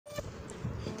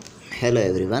Hello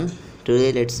everyone.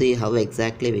 Today let's see how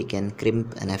exactly we can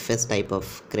crimp an FS type of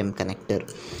crimp connector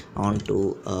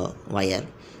onto a wire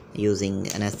using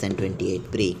an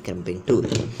SN-28B crimping tool.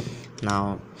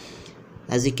 Now,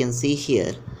 as you can see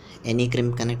here, any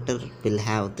crimp connector will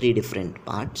have three different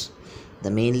parts. The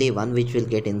mainly one which will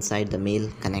get inside the male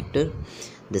connector.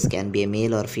 This can be a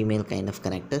male or female kind of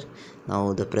connector.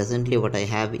 Now the presently what I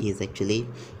have is actually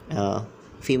a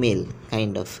female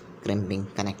kind of crimping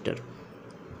connector.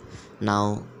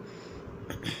 Now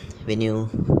when you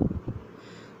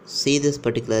see this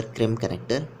particular crimp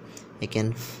connector, you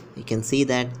can see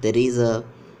that there is the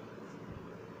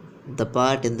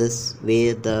part in this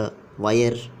where the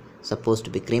wire supposed to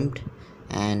be crimped,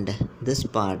 and this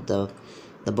part, the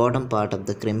bottom part of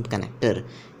the crimp connector,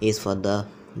 is for the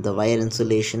wire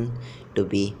insulation to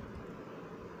be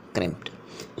crimped.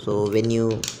 So when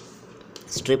you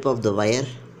strip off the wire,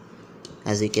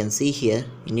 as you can see here,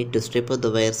 you need to strip off the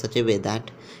wire such a way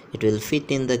that it will fit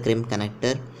in the crimp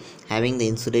connector, having the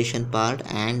insulation part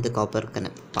and the copper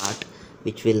part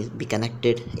which will be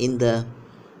connected in the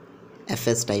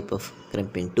FS type of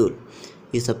crimping tool.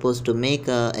 You're supposed to make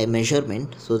a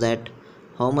measurement so that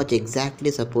how much exactly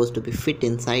supposed to be fit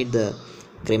inside the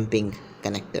crimping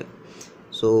connector.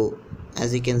 So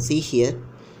as you can see here,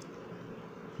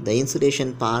 the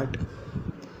insulation part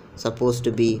supposed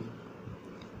to be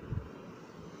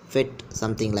fit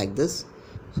something like this,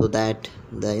 so that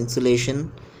the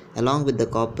insulation along with the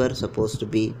copper supposed to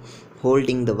be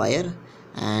holding the wire,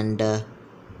 and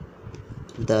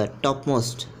the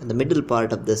topmost, the middle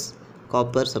part of this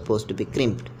copper supposed to be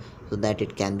crimped so that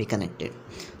it can be connected.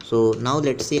 So now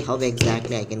let's see how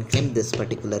exactly I can crimp this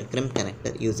particular crimp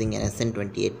connector using an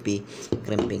SN-28B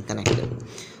crimping connector.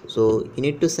 So you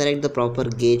need to select the proper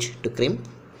gauge to crimp.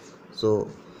 So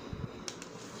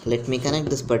let me connect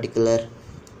this particular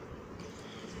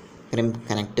crimp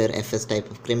connector, FS type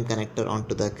of crimp connector,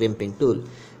 onto the crimping tool,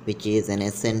 which is an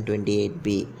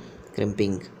SN-28B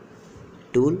crimping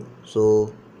tool.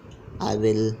 So I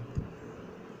will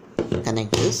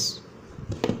connect this.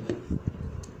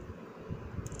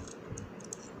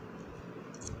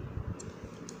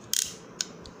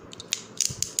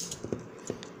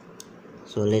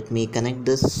 So let me connect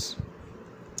this.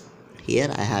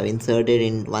 Here I have inserted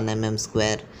in 1 mm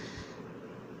square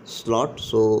slot.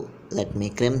 So let me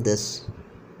crimp this.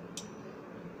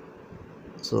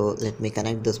 So let me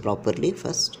connect this properly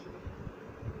first.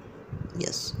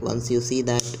 Yes, once you see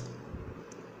that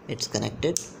it's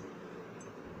connected,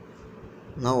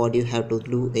 now what you have to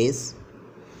do is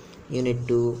you need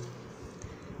to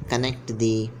connect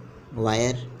the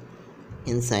wire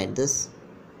inside this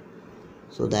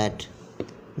so that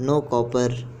no copper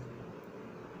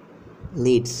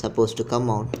leads supposed to come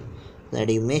out, that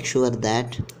you make sure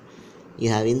that you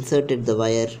have inserted the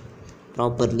wire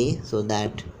properly so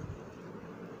that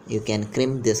you can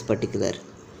crimp this particular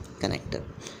connector.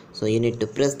 So you need to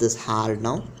press this hard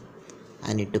now.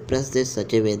 I need to press this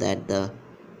such a way that the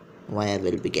wire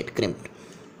will be get crimped.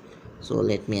 So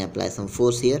let me apply some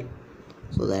force here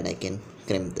so that I can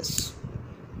crimp this.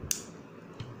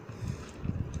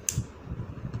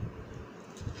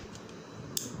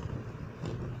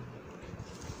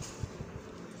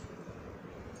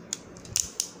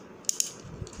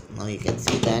 Now you can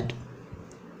see that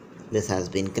this has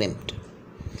been crimped.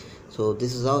 So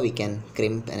this is how we can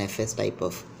crimp an FS type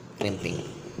of crimping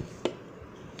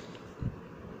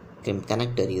crimp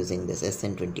connector using this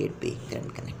SN-28B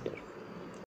crimp connector.